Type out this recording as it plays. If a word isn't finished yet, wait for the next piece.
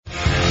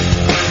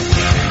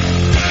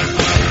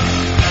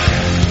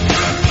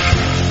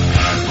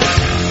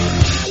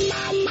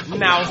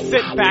Now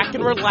sit back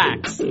and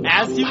relax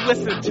as you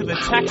listen to the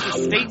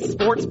Texas State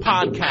Sports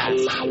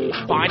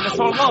Podcast. Find us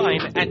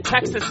online at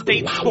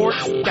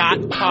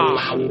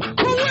texasstatesports.com.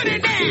 Put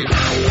it down!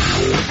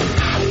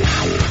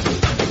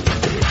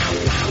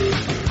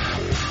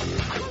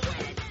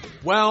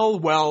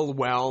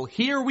 Well,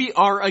 here we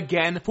are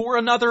again for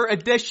another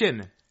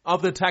edition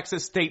of the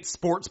Texas State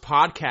Sports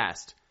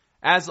Podcast.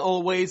 As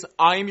always,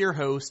 I am your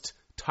host,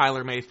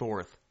 Tyler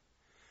Mayforth.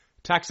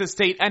 Texas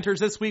State enters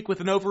this week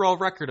with an overall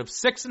record of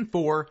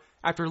 6-4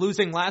 after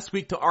losing last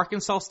week to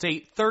Arkansas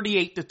State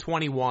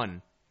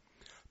 38-21.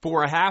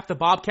 For a half, the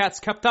Bobcats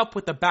kept up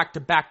with the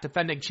back-to-back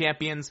defending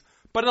champions,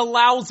 but a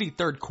lousy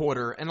third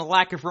quarter and a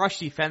lack of rush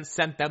defense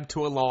sent them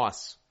to a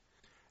loss.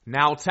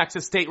 Now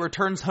Texas State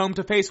returns home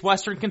to face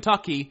Western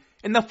Kentucky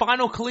in the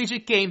final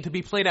collegiate game to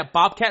be played at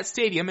Bobcat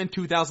Stadium in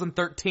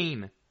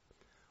 2013.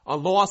 A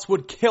loss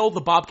would kill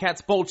the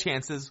Bobcats' bowl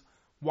chances,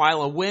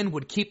 while a win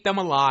would keep them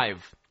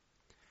alive.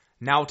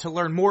 Now to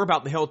learn more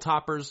about the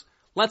Hilltoppers,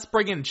 let's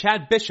bring in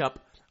Chad Bishop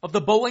of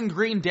the Bowling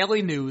Green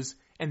Daily News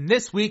and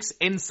this week's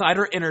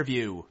Insider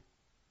Interview.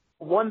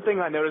 One thing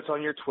I noticed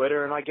on your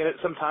Twitter, and I get it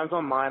sometimes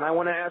on mine, I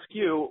want to ask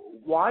you,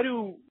 why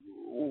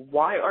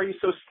are you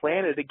so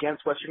slanted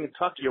against Western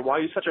Kentucky, or why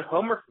are you such a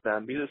homer for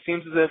them? Because it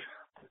seems as if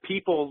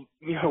people,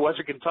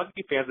 Western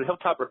Kentucky fans, the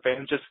Hilltopper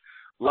fans, just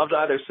love to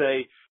either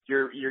say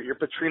you're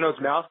Petrino's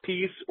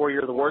mouthpiece or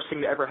you're the worst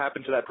thing to ever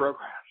happen to that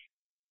program.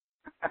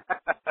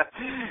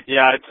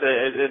 Yeah,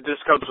 it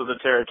just comes with the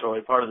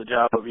territory. Part of the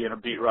job of being a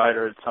beat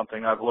writer. It's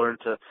something I've learned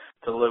to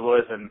live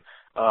with and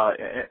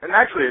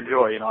actually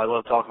enjoy. I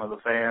love talking to the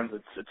fans.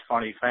 It's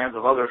funny. Fans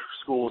of other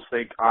schools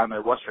think I'm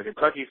a Western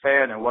Kentucky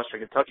fan, and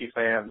Western Kentucky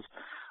fans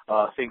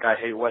think I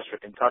hate Western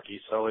Kentucky.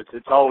 So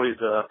it's always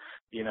a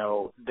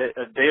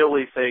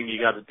daily thing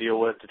you got to deal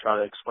with to try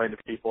to explain to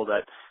people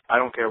that I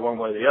don't care one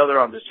way or the other.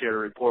 I'm just here to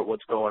report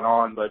what's going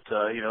on. But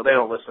they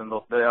don't listen.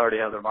 They already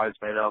have their minds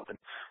made up, and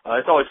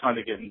it's always fun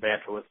to get in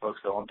banter with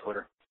folks though on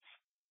Twitter.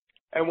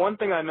 And one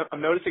thing I'm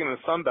noticing in the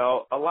Sun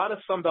Belt, a lot of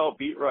Sun Belt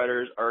beat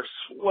writers are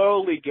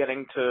slowly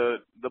getting to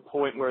the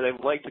point where they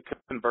like to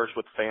converse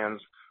with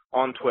fans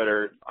on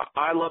Twitter.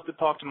 I love to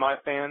talk to my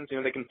fans.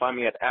 They can find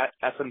me at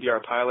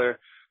SMDR Tyler.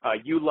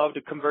 You love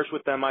to converse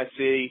with them, I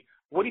see.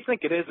 What do you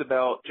think it is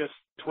about just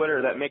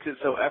Twitter that makes it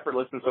so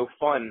effortless and so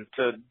fun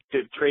to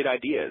trade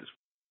ideas?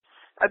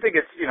 I think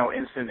it's,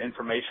 instant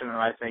information, and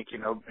I think,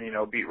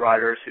 beat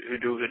writers who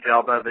do a good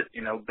job of it,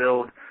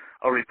 build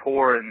a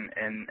rapport and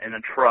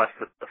a trust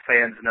that the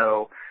fans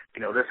know,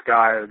 this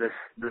guy or this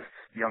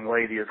young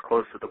lady is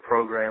close to the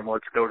program.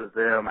 Let's go to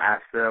them,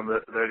 ask them.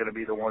 They're going to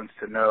be the ones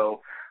to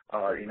know.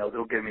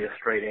 They'll give me a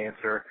straight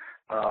answer.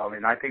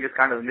 And I think it's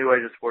kind of the new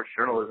age of sports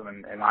journalism,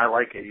 and I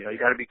like it. You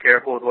got to be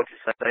careful with what you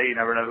say. You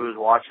never know who's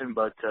watching,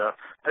 but I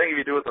think if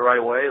you do it the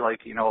right way,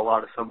 like, a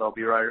lot of Sunbelt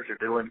beat writers are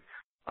doing,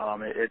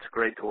 it's a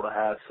great tool to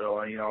have. So,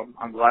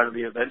 I'm glad of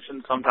the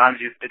invention.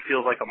 Sometimes it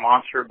feels like a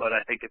monster, but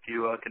I think if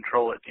you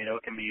control it,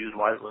 it can be used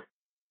wisely.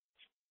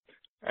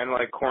 And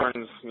like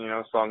Korn's,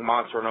 song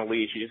Monster on a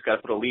Leash, you just got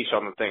to put a leash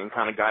on the thing and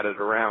kind of guide it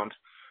around.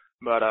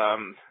 But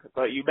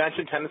you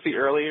mentioned Tennessee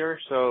earlier,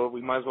 so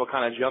we might as well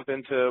kind of jump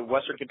into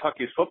Western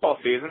Kentucky's football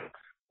season.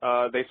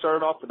 They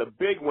started off with a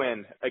big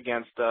win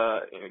against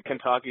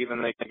Kentucky,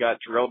 then they got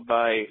drilled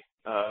by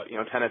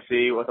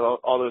Tennessee with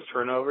all those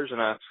turnovers,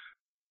 and a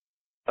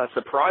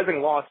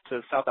surprising loss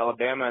to South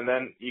Alabama, and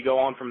then you go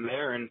on from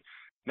there, and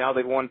now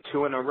they've won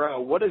 2 in a row.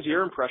 What is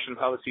your impression of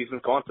how the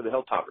season's gone for the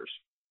Hilltoppers?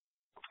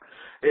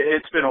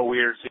 It's been a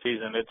weird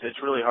season.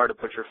 It's really hard to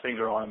put your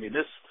finger on. I mean,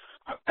 this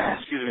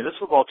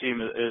football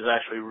team is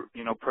actually,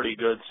 pretty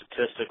good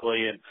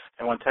statistically, and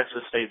when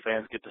Texas State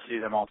fans get to see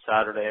them on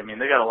Saturday, I mean,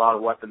 they got a lot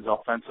of weapons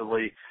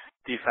offensively.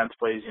 Defense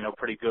plays,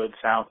 pretty good,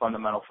 sound,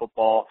 fundamental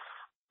football,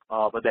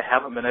 but they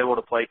haven't been able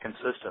to play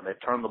consistent. They've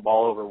turned the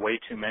ball over way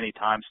too many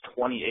times,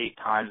 28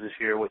 times this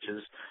year, which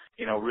is,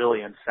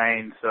 really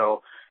insane.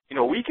 So,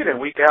 week in and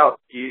week out,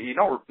 you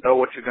don't know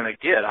what you're going to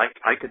get.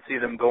 I could see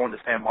them going to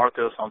San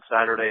Marcos on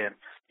Saturday and,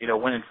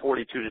 winning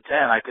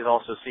 42-10. I could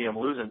also see them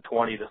losing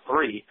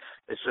 20-3.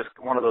 It's just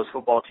one of those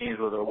football teams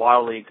where they're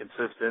wildly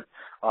inconsistent,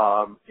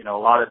 a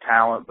lot of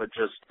talent, but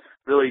just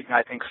really,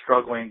 I think,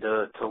 struggling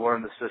to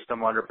learn the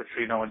system under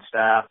Petrino and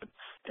staff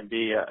and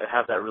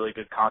have that really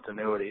good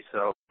continuity.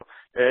 So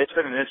it's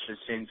been an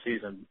interesting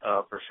season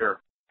for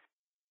sure.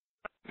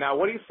 Now,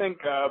 what do you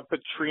think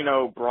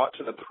Petrino brought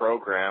to the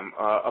program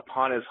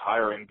upon his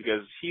hiring?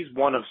 Because he's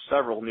one of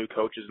several new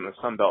coaches in the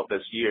Sun Belt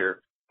this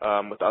year,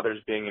 with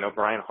others being,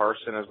 Brian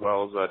Harsin as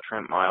well as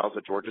Trent Miles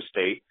at Georgia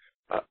State.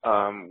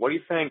 What do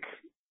you think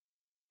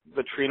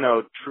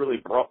Petrino truly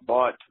brought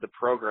to the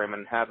program,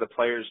 and have the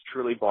players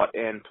truly bought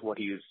into what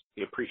he's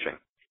preaching?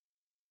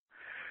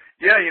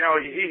 Yeah,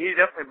 he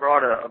definitely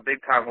brought a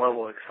big-time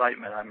level of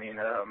excitement. I mean,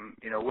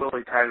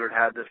 Willie Taggart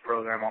had this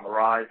program on the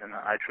rise, and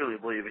I truly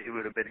believe if he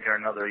would have been here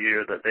another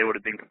year that they would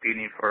have been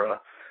competing for a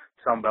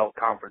Sun Belt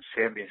Conference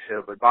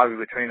championship. But Bobby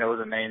Petrino is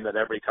a name that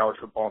every college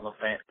football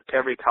fan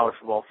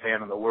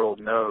in the world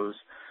knows.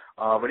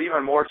 but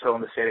even more so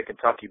in the state of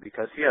Kentucky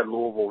because he had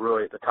Louisville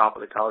really at the top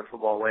of the college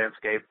football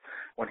landscape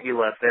when he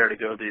left there to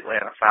go to the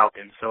Atlanta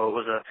Falcons. So it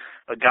was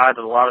a guy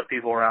that a lot of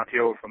people around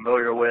here were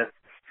familiar with.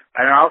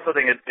 And I also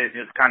think it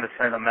just kind of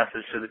sent a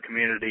message to the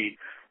community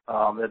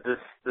that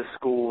this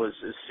school is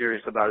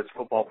serious about its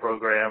football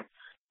program.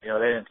 You know,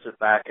 they didn't sit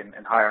back and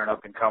hire an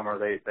up-and-comer.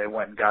 They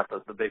went and got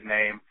the big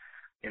name,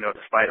 you know,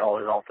 despite all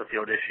his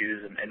off-the-field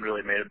issues and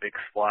really made a big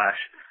splash.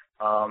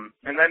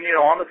 And then, you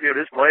know, on the field,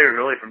 his players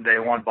really from day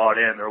one bought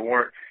in. There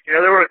were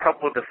a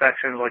couple of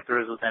defections like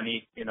there is with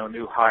any, you know,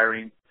 new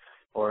hiring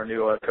or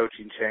new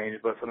coaching change,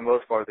 but for the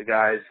most part, the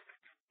guys,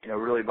 you know,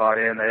 really bought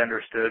in. They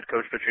understood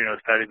Coach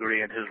Petrino's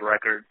pedigree and his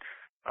record.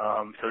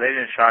 So they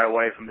didn't shy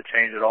away from the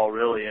change at all,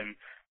 really. And,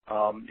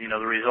 you know,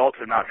 the results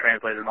have not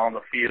translated on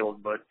the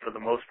field, but for the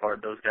most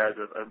part, those guys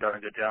have done a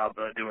good job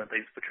doing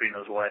things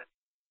Petrino's way.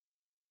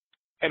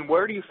 And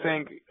where do you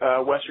think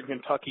Western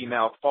Kentucky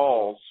now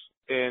falls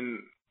in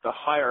the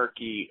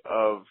hierarchy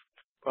of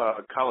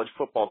college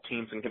football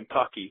teams in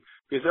Kentucky?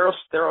 Because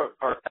there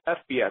are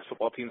FBS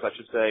football teams, I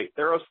should say.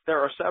 There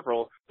are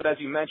several, but as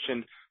you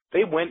mentioned,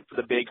 they went for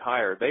the big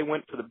hire. They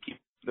went for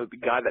the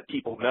guy that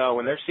people know,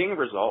 and they're seeing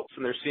results,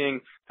 and they're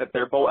seeing that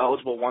they're bowl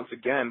eligible once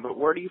again. But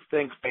where do you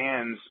think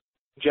fans,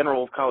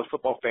 general college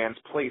football fans,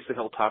 place the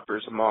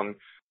Hilltoppers among,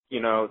 you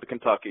know, the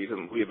Kentuckys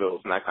and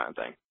Louisvilles and that kind of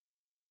thing?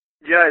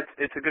 Yeah,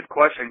 it's a good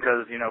question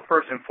because, you know,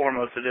 first and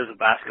foremost, it is a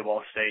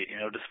basketball state. You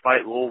know,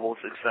 despite Louisville's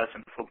success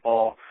in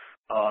football,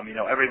 you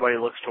know, everybody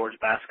looks towards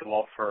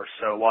basketball first.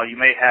 So while you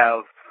may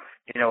have,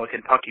 you know, a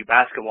Kentucky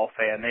basketball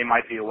fan, they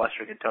might be a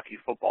Western Kentucky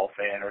football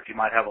fan. Or if you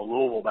might have a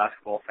Louisville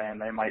basketball fan,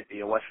 they might be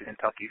a Western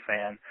Kentucky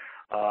fan,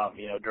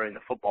 you know, during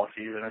the football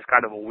season. It's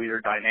kind of a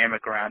weird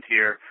dynamic around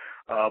here.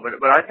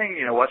 But I think,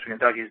 you know, Western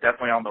Kentucky is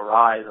definitely on the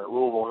rise.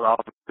 Louisville is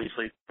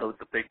obviously the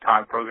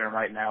big-time program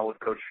right now with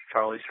Coach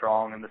Charlie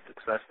Strong and the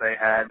success they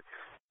had.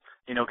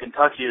 You know,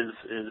 Kentucky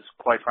is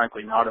quite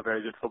frankly not a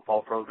very good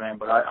football program,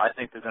 but I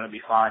think they're going to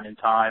be fine in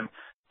time.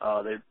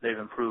 They've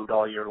improved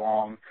all year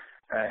long.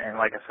 And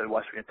like I said,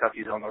 Western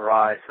Kentucky's on the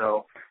rise.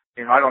 So,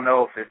 you know, I don't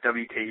know if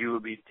WKU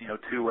would be, you know,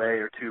 2A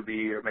or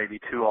 2B or maybe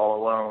 2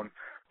 all alone.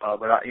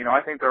 But, you know,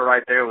 I think they're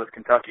right there with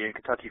Kentucky, and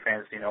Kentucky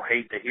fans, you know,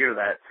 hate to hear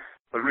that.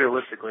 But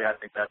realistically, I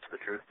think that's the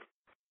truth.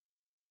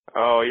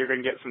 Oh, you're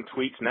going to get some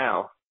tweets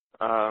now.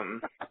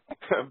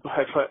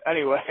 But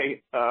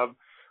anyway,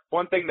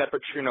 one thing that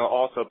Petrino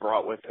also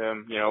brought with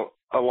him, you know,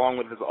 along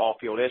with his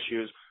all-field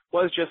issues,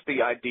 was just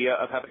the idea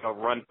of having a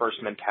run-first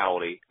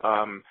mentality.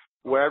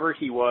 Wherever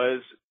he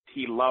was,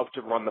 he loved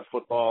to run the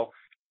football,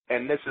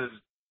 and this is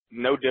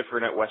no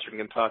different at Western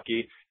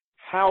Kentucky.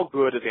 How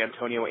good is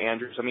Antonio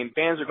Andrews? I mean,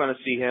 fans are going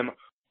to see him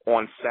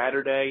on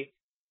Saturday,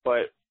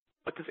 but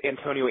what does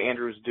Antonio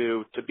Andrews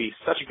do to be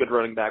such a good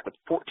running back with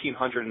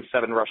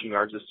 1,407 rushing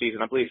yards this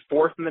season? I believe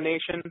fourth in the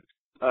nation.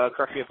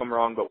 Correct me if I'm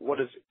wrong, but what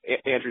is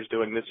Andrews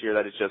doing this year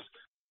that is just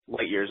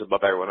light years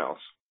above everyone else?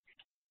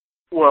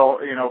 Well,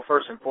 you know,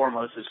 first and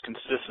foremost is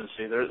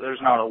consistency. There's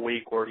not a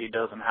week where he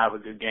doesn't have a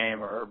good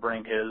game or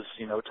bring his,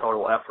 you know,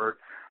 total effort.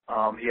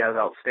 He has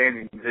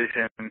outstanding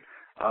vision,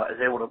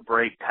 is able to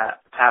break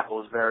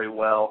tackles very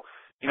well.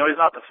 You know, he's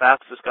not the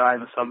fastest guy in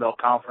the Sun Belt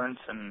Conference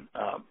and,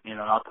 you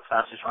know, not the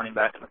fastest running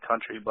back in the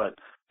country, but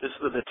just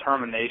the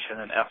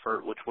determination and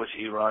effort with which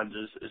he runs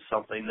is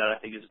something that I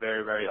think is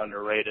very, very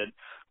underrated.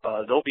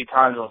 There'll be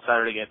times on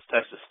Saturday against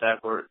Texas State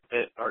where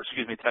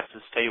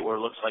it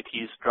looks like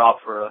he's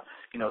dropped for a,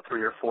 you know,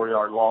 3 or 4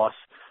 yard loss,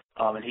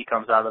 and he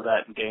comes out of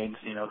that and gains,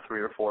 you know,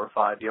 3 or 4 or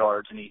 5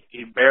 yards, and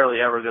he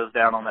barely ever goes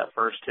down on that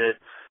first hit.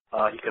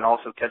 He can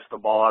also catch the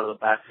ball out of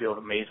the backfield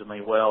amazingly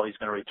well. He's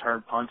going to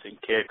return punts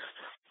and kicks.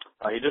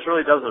 He just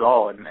really does it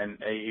all, and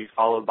he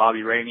followed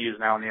Bobby Rainey, who's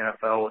now in the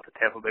NFL with the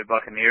Tampa Bay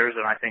Buccaneers,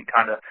 and I think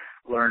kind of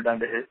learned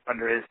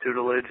under his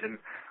tutelage and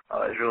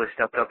has really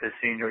stepped up his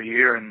senior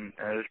year, and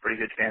there's a pretty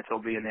good chance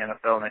he'll be in the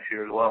NFL next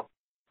year as well.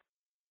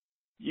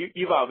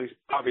 You've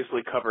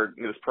obviously covered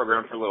this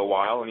program for a little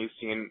while, and you've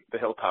seen the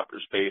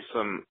Hilltoppers face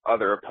some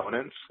other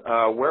opponents.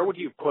 Where would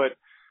you put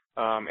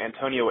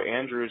Antonio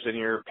Andrews in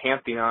your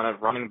pantheon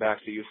of running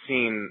backs that you've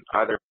seen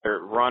either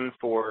run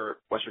for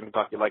Western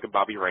Kentucky like a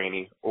Bobby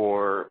Rainey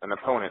or an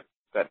opponent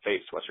that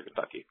faced Western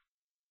Kentucky?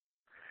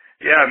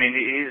 Yeah, I mean,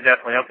 he's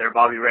definitely up there.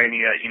 Bobby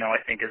Rainey, you know,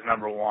 I think is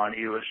number one.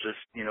 He was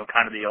just, you know,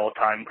 kind of the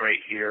all-time great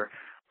here.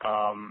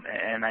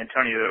 And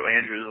Antonio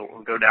Andrews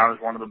will go down as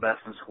one of the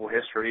best in school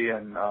history.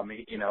 And,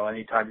 you know,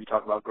 anytime you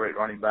talk about great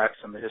running backs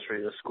in the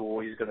history of the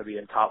school, he's going to be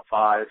in top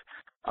 5.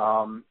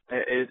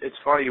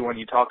 It's funny when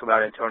you talk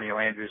about Antonio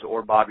Andrews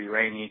or Bobby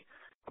Rainey,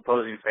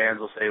 opposing fans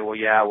will say, well,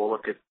 yeah, well,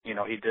 look at, you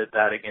know, he did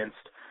that against,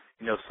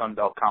 you know, Sun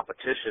Belt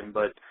competition.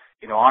 But,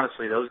 you know,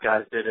 honestly, those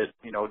guys did it,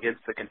 you know,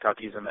 against the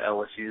Kentuckys and the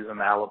LSUs and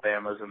the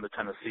Alabamas and the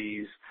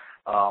Tennessees.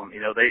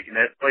 You know, they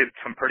played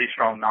some pretty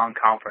strong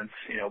non-conference,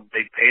 you know,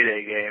 big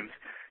payday games,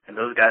 and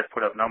those guys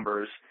put up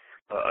numbers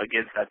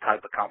against that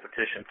type of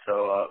competition.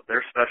 So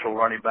they're special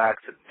running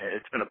backs.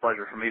 It's been a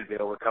pleasure for me to be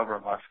able to cover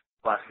them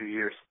last few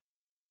years.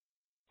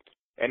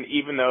 And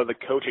even though the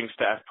coaching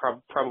staff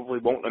probably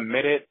won't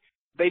admit it,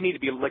 they need to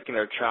be licking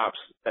their chops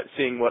at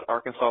seeing what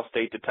Arkansas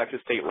State did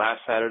Texas State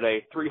last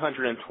Saturday,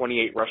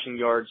 328 rushing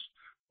yards.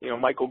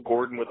 Michael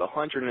Gordon with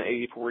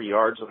 184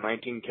 yards with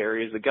 19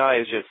 carries. The guy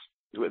is just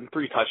with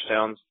 3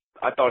 touchdowns.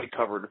 I thought he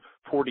covered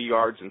 40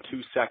 yards in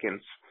 2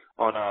 seconds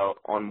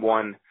on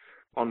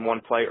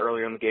one play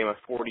earlier in the game, a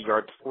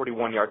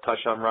 41-yard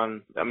touchdown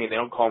run. I mean, they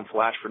don't call him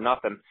Flash for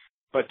nothing.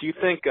 But do you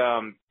think,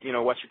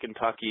 Western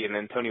Kentucky and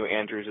Antonio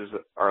Andrews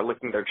are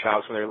licking their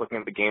chops when they're looking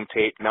at the game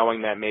tape,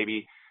 knowing that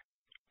maybe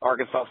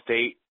Arkansas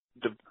State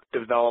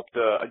developed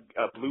a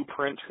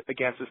blueprint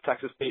against this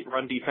Texas State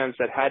run defense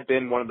that had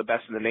been one of the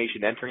best in the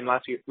nation entering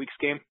last week's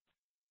game?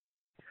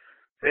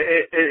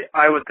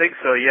 I would think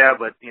so, yeah,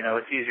 but,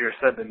 it's easier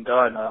said than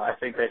done. I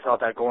think they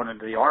thought that going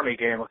into the Army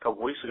game a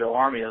couple weeks ago.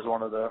 Army is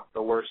one of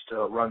the worst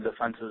run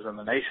defenses in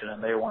the nation,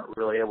 and they weren't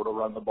really able to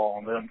run the ball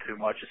on them too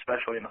much,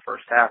 especially in the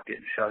first half,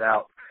 getting shut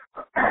out.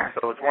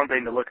 So it's one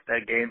thing to look at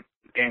that game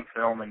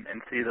film and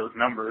see those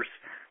numbers,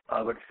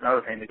 but it's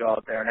another thing to go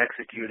out there and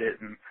execute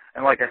it. And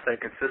like I said,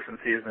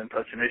 consistency has been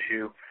such an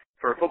issue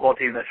for a football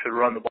team that should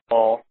run the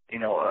ball,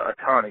 a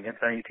ton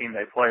against any team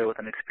they play with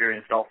an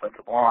experienced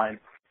offensive line.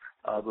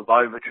 But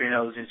Bobby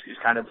Petrino,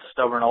 he's kind of a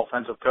stubborn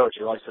offensive coach.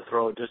 He likes to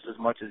throw it just as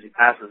much as he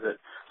passes it.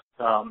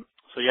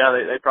 So yeah,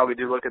 they probably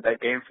do look at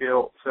that game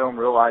film,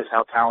 realize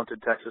how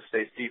talented Texas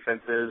State's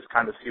defense is,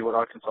 kind of see what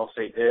Arkansas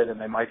State did, and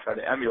they might try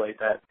to emulate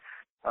that.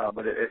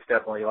 But it's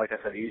definitely, like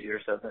I said, easier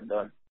said than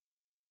done.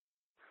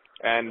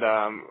 And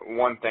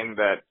one thing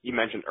that you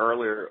mentioned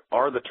earlier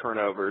are the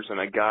turnovers, and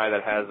a guy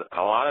that has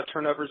a lot of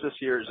turnovers this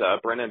year is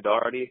Brennan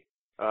Doherty.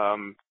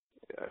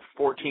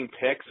 14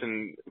 picks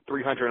and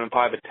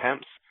 305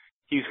 attempts.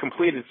 He's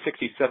completed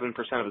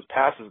 67% of his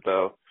passes,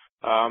 though.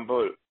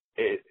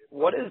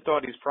 What is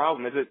Doherty's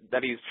problem? Is it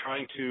that he's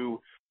trying to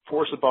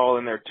force the ball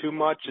in there too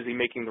much? Is he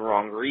making the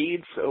wrong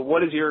reads?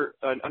 What is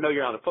I know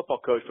you're not a football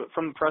coach, but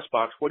from the press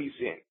box, what are you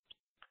seeing?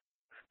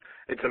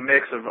 It's a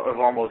mix of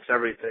almost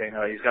everything.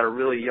 He's got a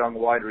really young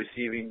wide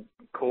receiving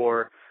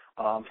core.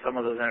 Some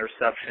of those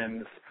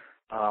interceptions,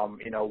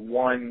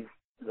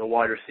 the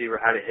wide receiver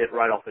had a hit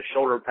right off the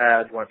shoulder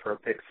pads, went for a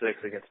pick 6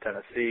 against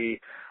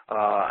Tennessee.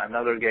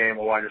 Another game,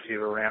 a wide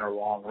receiver ran a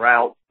long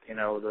route.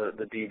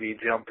 The DB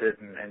jumped it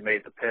and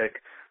made the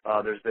pick.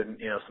 There's been,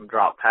 some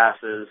drop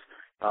passes.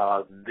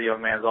 The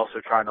young man's also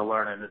trying to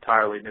learn an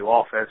entirely new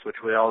offense, which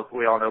we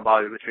all know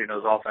Bobby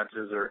Petrino's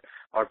offenses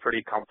are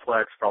pretty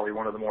complex, probably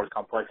one of the more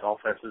complex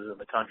offenses in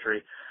the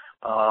country.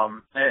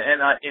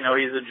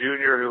 He's a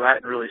junior who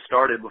hadn't really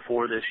started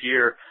before this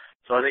year.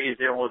 So I think he's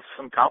dealing with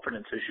some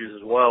confidence issues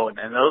as well. And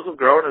those have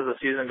grown as the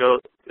season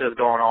has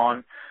gone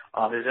on.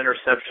 His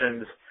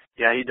interceptions,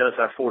 yeah, he does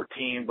have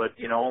 14, but,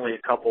 only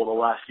a couple of the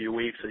last few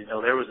weeks. So,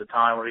 there was a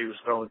time where he was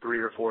throwing 3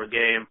 or 4 a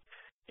game,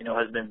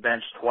 has been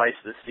benched twice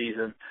this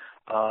season.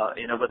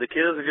 But the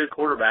kid is a good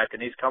quarterback,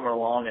 and he's coming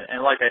along.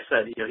 And like I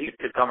said, he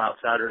could come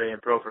out Saturday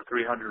and throw for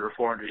 300 or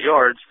 400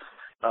 yards,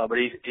 but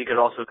he could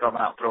also come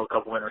out and throw a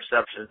couple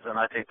interceptions. And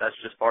I think that's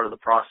just part of the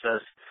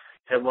process.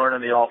 Him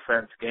learning the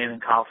offense,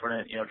 gaining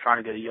confidence,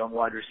 trying to get a young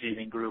wide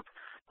receiving group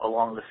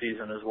along the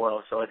season as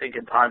well. So I think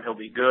in time he'll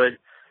be good.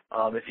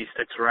 If he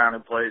sticks around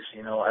and plays,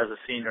 as a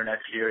senior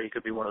next year, he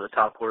could be one of the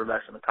top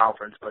quarterbacks in the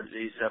conference, but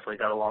he's definitely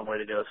got a long way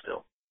to go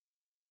still.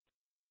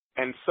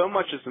 And so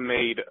much is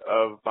made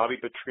of Bobby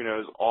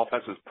Petrino's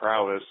offensive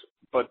prowess,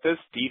 but this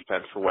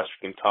defense for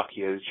Western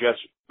Kentucky is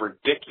just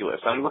ridiculous.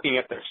 I'm looking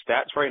at their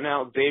stats right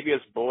now.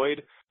 Davius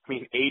Boyd,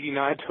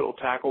 89 total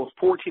tackles,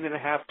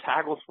 14.5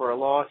 tackles for a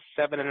loss,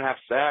 7.5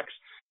 sacks.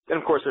 Then,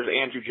 of course, there's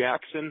Andrew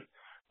Jackson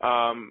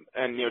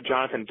and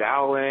Jonathan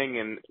Dowling,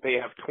 and they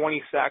have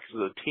 20 sacks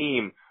as a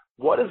team.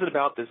 What is it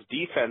about this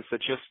defense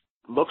that just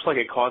looks like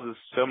it causes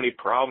so many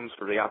problems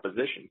for the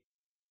opposition?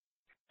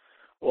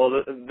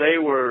 Well, they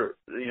were,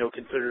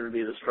 considered to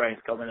be the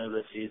strength coming into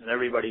this season.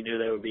 Everybody knew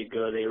they would be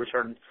good. They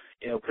returned,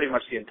 pretty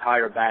much the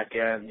entire back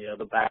end,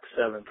 the back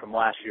 7 from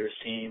last year's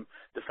team.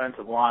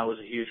 Defensive line was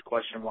a huge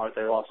question mark.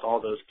 They lost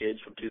all those kids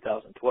from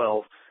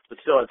 2012, but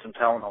still had some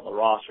talent on the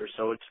roster.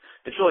 So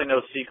it's really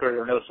no secret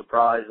or no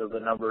surprise of the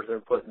numbers they're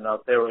putting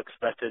up. They were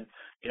expected,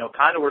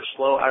 kind of were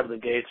slow out of the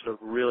gates, but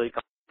really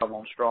come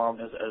on strong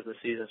as the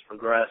season's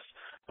progressed.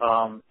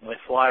 They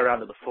fly around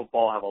to the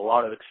football, have a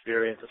lot of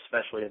experience,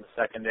 especially in the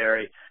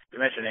secondary. You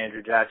mentioned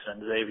Andrew Jackson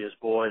and Xavier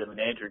Boyd.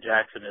 Andrew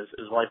Jackson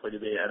is likely to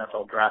be an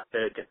NFL draft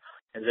pick,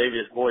 and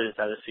Xavier Boyd has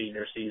had a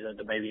senior season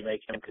to maybe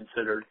make him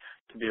considered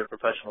to be a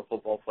professional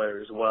football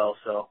player as well.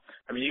 So,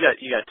 you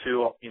got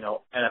 2,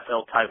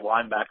 NFL-type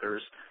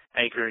linebackers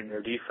anchoring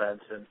their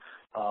defense, and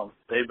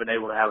they've been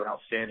able to have an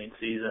outstanding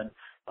season.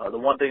 The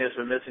one thing that's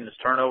been missing is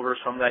turnovers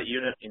from that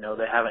unit.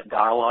 They haven't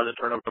got a lot of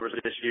turnovers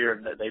this year,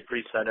 and they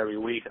preach that every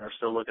week, and are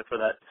still looking for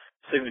that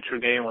signature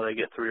game where they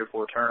get 3 or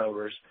 4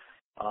 turnovers.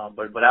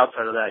 But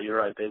outside of that, you're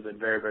right. They've been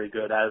very, very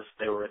good as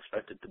they were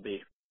expected to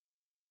be.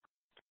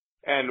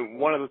 And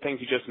one of the things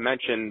you just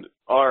mentioned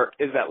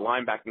is that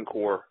linebacking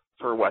core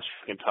for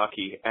Western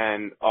Kentucky,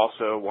 and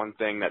also one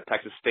thing that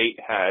Texas State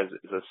has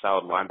is a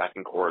solid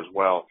linebacking core as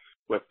well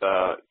with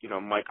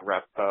Mike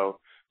Refpo,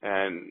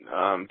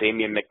 and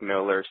Damian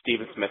McMillan,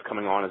 Stephen Smith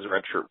coming on as a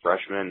redshirt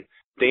freshman,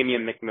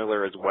 Damian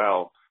McMillan as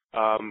well.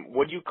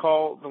 Would you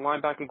call the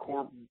linebacking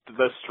core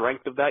the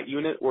strength of that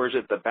unit, or is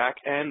it the back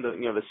end,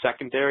 the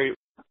secondary?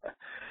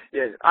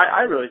 Yeah,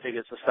 I really think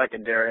it's the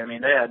secondary. I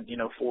mean, they had,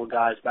 4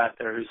 guys back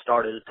there who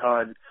started a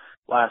ton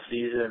last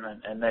season,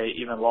 and they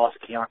even lost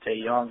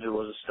Keontae Young, who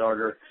was a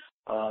starter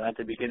at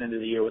the beginning of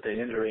the year with an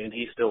injury, and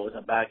he still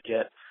wasn't back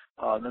yet.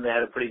 Then they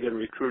had a pretty good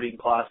recruiting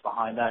class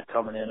behind that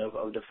coming in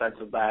of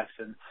defensive backs.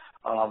 And,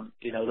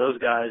 those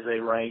guys, they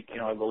rank,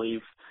 I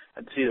believe,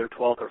 it's either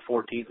 12th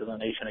or 14th in the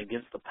nation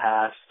against the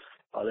pass.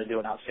 They do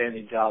an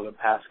outstanding job in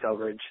pass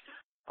coverage.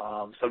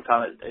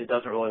 Sometimes it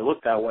doesn't really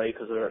look that way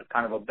because they're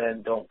kind of a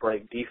bend, don't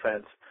break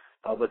defense.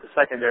 But the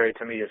secondary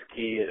to me is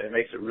key. It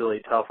makes it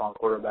really tough on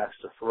quarterbacks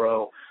to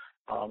throw.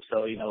 I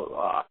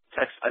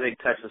think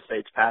Texas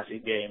State's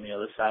passing game,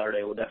 this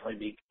Saturday will definitely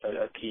be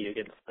a key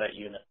against that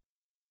unit.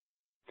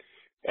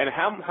 And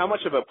how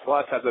much of a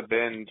plus has it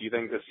been, do you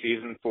think, this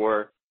season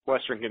for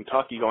Western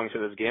Kentucky going to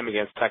this game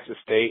against Texas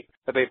State,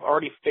 that they've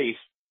already faced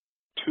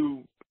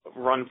 2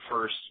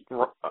 run-first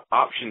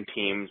option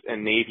teams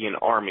in Navy and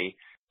Army,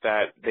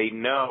 that they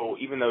know,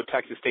 even though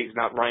Texas State's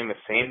not running the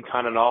same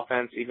kind of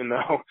offense, even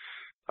though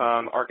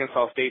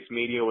Arkansas State's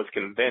media was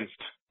convinced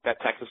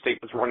that Texas State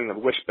was running the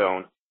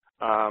wishbone,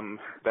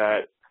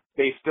 that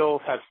they still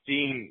have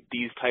seen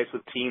these types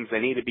of teams. They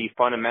need to be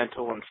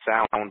fundamental and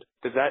sound.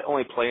 Does that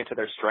only play into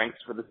their strengths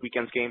for this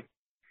weekend's game?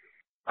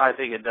 I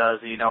think it does.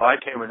 I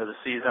came into the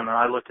season and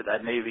I looked at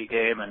that Navy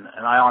game, and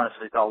I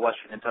honestly thought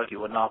Western Kentucky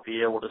would not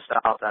be able to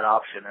stop that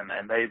option,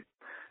 and they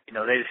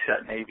just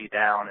shut Navy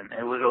down, and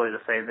it was really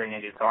the same thing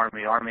against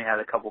Army. Army had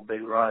a couple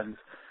big runs,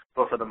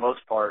 but for the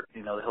most part,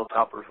 the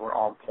Hilltoppers were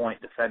on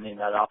point defending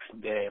that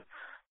option game.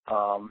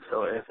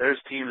 So if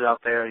there's teams out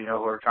there,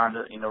 who are trying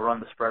to, run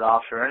the spread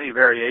option or any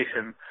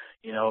variation,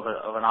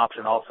 of an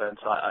option offense,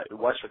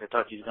 Western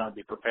Kentucky is going to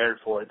be prepared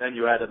for it. Then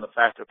you add in the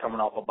fact they're coming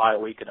off a bye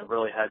week and have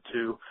really had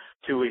two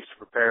weeks to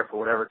prepare for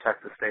whatever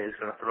Texas State is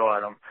going to throw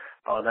at them.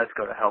 That's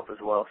going to help as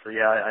well. So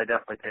yeah, I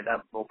definitely think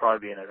that will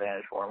probably be an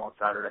advantage for them on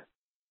Saturday.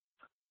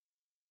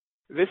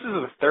 This is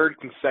the 3rd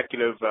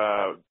consecutive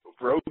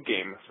road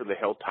game for the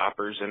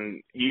Hilltoppers,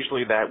 and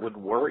usually that would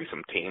worry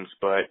some teams.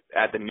 But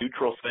at the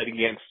neutral site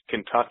against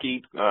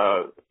Kentucky,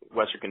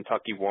 Western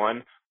Kentucky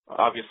won.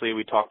 Obviously,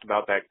 we talked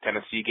about that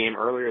Tennessee game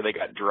earlier. They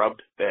got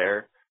drubbed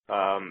there.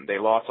 They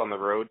lost on the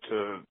road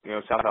to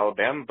South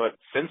Alabama, but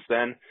since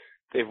then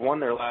they've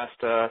won their last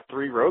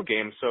 3 road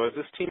games. So is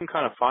this team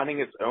kind of finding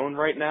its own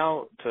right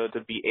now to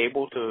be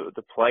able to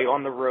play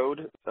on the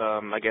road?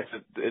 I guess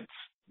it's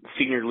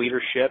senior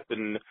leadership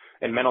and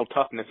mental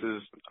toughness,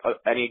 as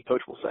any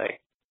coach will say.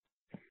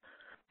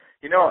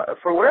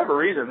 For whatever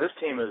reason, this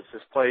team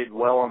has played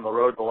well on the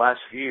road the last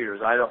few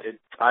years. I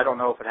don't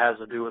know if it has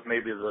to do with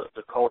maybe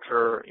the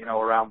culture,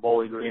 around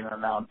Bowling Green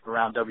and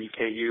around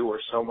WKU,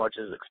 where so much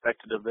is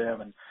expected of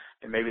them, and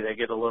maybe they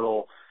get a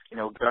little,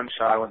 gun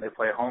shy when they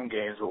play home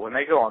games. But when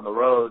they go on the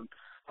road,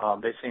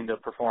 they seem to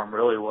perform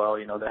really well.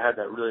 They had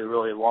that really,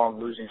 really long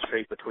losing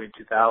streak between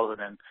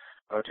 2008,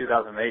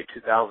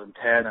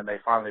 2010, and they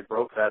finally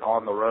broke that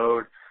on the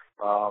road.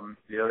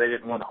 They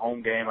didn't win the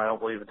home game, I don't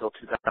believe, until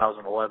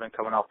 2011,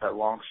 coming off that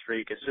long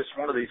streak. It's just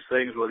one of these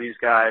things where these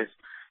guys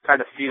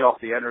kind of feed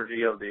off the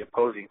energy of the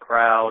opposing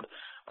crowd.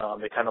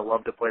 They kind of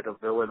love to play the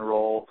villain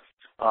role.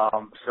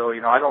 So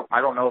I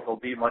don't know if it'll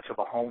be much of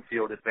a home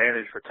field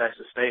advantage for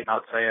Texas State.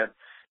 Not saying,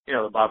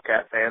 the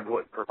Bobcat fans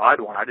wouldn't provide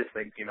one. I just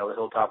think, the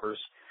Hilltoppers,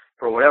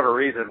 for whatever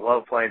reason,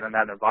 love playing in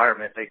that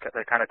environment. They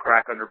kind of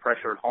crack under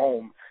pressure at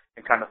home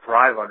and kind of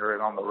thrive under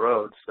it on the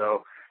road.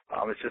 So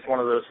it's just one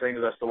of those things.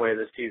 That's the way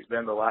this team's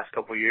been the last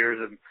couple of years,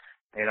 and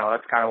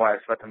that's kind of why I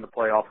expect them to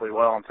play awfully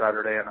well on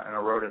Saturday in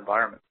a road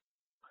environment.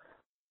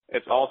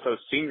 It's also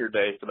senior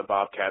day for the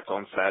Bobcats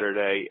on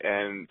Saturday,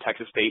 and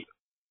Texas State,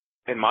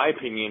 in my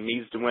opinion,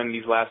 needs to win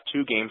these last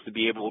 2 games to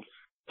be able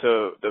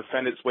to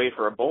defend its way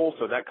for a bowl.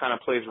 So that kind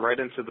of plays right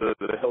into the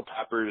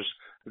Hilltoppers'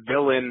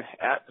 villain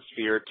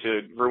atmosphere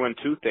to ruin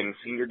 2 things: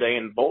 senior day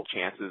and bowl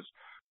chances.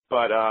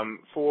 But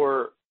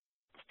for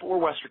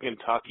Western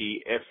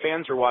Kentucky, if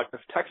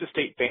Texas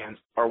State fans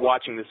are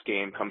watching this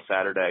game come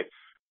Saturday,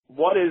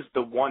 what is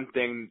the one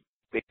thing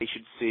they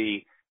should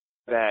see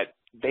that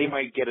they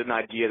might get an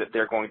idea that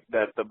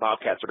that the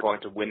Bobcats are going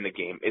to win the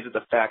game? Is it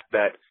the fact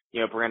that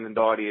Brandon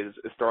Doughty is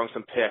throwing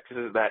some picks? Is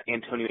it that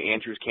Antonio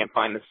Andrews can't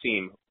find the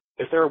seam?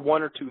 If there are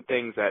 1 or 2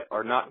 things that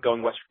are not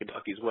going Western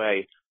Kentucky's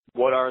way,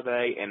 what are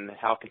they, and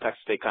how can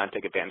Texas State kind of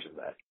take advantage of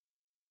that?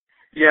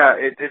 Yeah,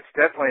 it's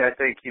definitely, I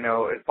think,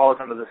 it falls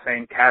under the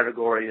same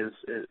category as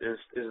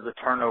the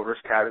turnovers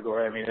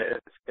category. I mean,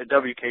 if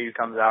WKU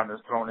comes out and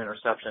is throwing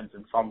interceptions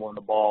and fumbling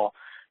the ball,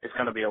 it's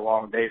going to be a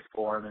long day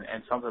for them.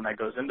 And something that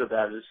goes into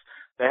that is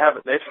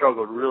they've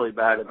struggled really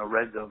bad in the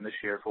red zone this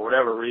year for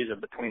whatever reason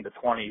between the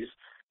 20s.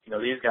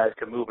 These guys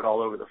can move it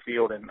all over the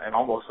field and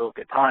almost look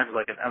at times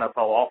like an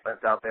NFL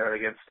offense out there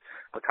against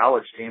a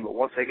college team. But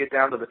once they get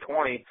down to the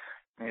 20,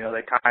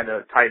 they kind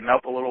of tighten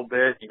up a little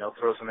bit,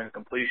 throw some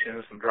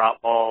incompletions, some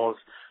drop balls,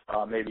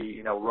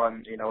 maybe,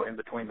 run, in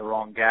between the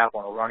wrong gap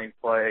on a running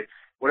play,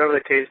 whatever the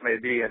case may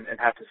be, and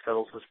have to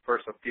settle for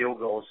some field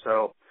goals.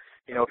 So,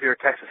 if you're a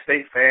Texas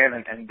State fan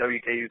and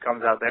WKU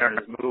comes out there and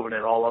is moving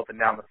it all up and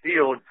down the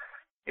field,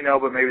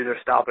 but maybe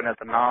they're stopping at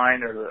the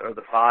 9 or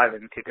the 5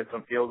 and kicking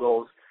some field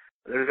goals,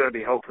 there's going to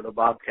be hope for the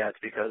Bobcats,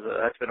 because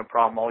that's been a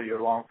problem all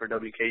year long for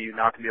WKU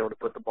not to be able to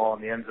put the ball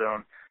in the end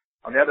zone.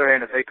 On the other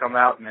hand, if they come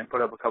out and then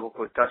put up a couple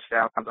quick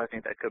touchdowns, I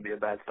think that could be a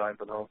bad sign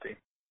for the whole team.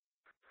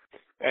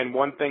 And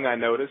one thing I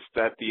noticed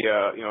that the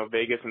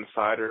Vegas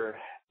Insider,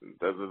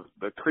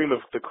 the cream of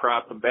the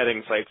crop of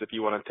betting sites, if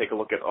you want to take a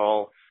look at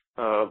all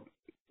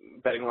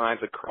betting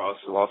lines across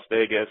Las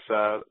Vegas,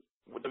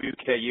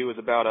 WKU is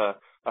about a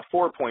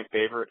 4-point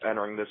favorite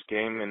entering this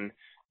game, and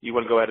you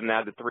want to go ahead and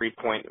add the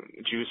 3-point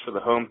juice for the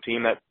home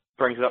team. That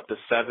brings it up to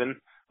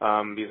 7.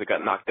 These have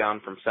got knocked down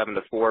from 7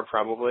 to 4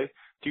 probably.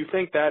 Do you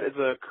think that is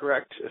a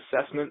correct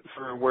assessment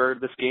for where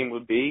this game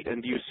would be?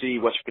 And do you see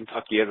Western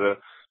Kentucky as a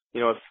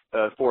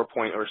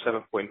 4-point or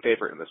 7-point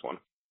favorite in this one?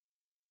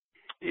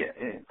 Yeah,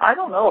 I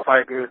don't know if I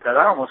agree with that.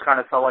 I almost kind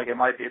of felt like it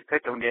might be a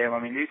pick'em game. I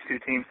mean, these two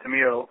teams to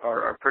me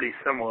are pretty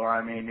similar.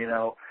 I mean,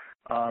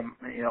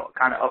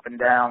 kind of up and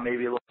down,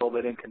 maybe a little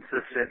bit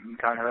inconsistent, and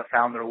kind of have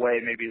found their way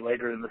maybe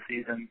later in the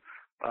season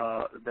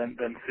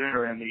than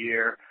sooner in the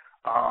year.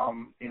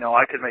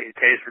 I could make a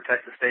case for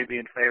Texas State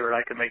being favored.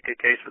 I could make a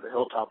case for the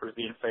Hilltoppers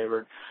being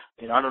favored.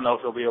 I don't know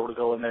if they'll be able to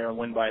go in there and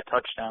win by a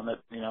touchdown.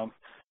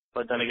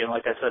 But then again,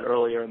 like I said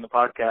earlier in the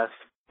podcast,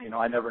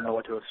 I never know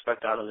what to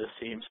expect out of this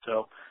team.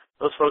 So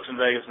those folks in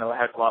Vegas know a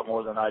heck of a lot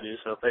more than I do.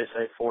 So if they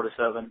say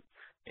 4-7,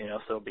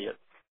 so be it.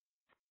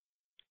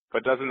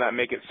 But doesn't that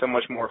make it so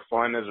much more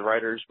fun as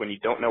writers when you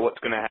don't know what's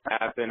going to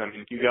happen? I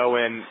mean, if you go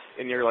in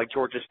and you're like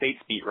Georgia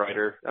State's beat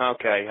writer,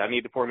 okay, I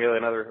need to formulate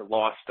another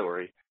loss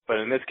story. But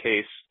in this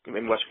case,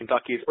 in West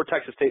Kentucky's or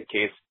Texas State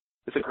case,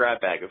 it's a grab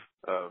bag of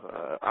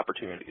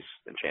opportunities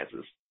and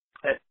chances.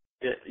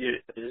 You're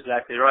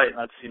exactly right, and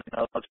that's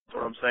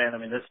what I'm saying. I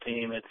mean, this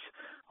team, it's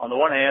on the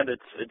one hand,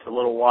 it's a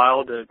little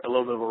wild, a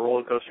little bit of a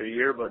roller coaster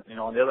year, but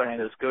on the other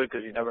hand, it's good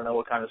because you never know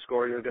what kind of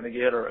score you're going to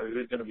get or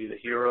who's going to be the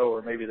hero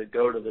or maybe the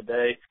goat of the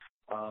day.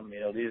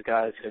 These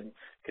guys can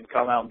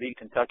come out and beat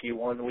Kentucky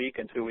 1 week,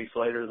 and 2 weeks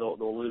later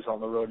they'll lose on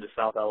the road to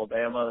South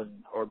Alabama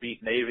or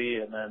beat Navy,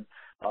 and then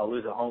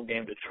lose a home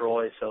game to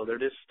Troy. So they're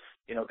just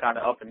kind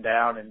of up and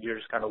down, and you're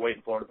just kind of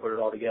waiting for them to put it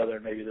all together,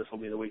 and maybe this will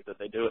be the week that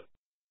they do it.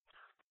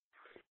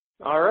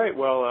 All right,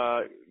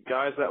 well,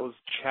 guys, that was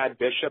Chad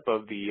Bishop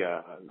of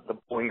the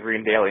Bowling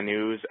Green Daily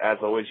News.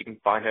 As always, you can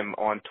find him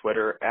on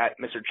Twitter at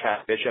Mr.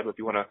 Chad Bishop. If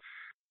you want to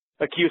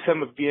accuse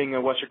him of being a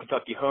Western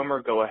Kentucky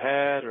homer, go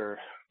ahead, or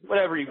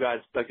whatever you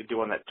guys like to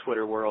do on that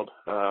Twitter world.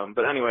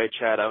 But anyway,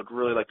 Chad, I would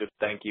really like to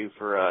thank you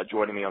for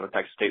joining me on the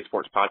Texas State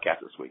Sports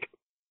Podcast this week.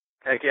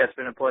 Heck yeah, it's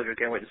been a pleasure.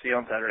 Can't wait to see you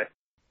on Saturday.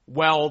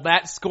 Well,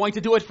 that's going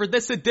to do it for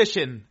this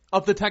edition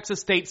of the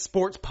Texas State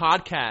Sports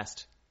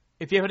Podcast.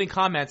 If you have any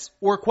comments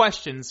or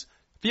questions,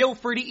 feel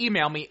free to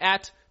email me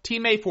at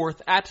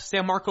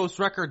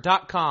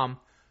tmayforth@sanmarcosrecord.com,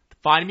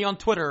 find me on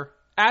Twitter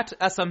at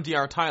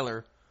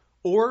SMDRTyler,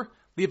 or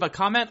leave a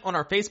comment on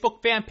our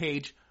Facebook fan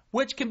page,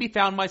 which can be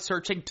found by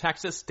searching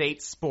Texas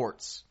State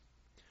Sports.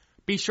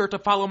 Be sure to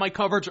follow my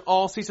coverage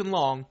all season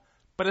long,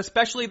 but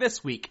especially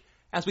this week,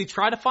 as we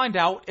try to find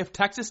out if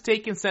Texas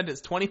State can send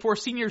its 24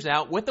 seniors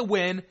out with a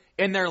win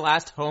in their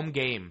last home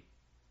game.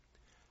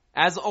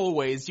 As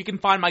always, you can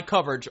find my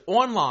coverage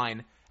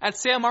online at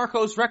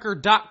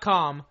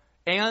sanmarcosrecord.com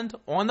and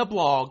on the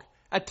blog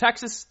at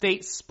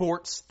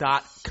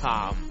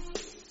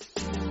texasstatesports.com.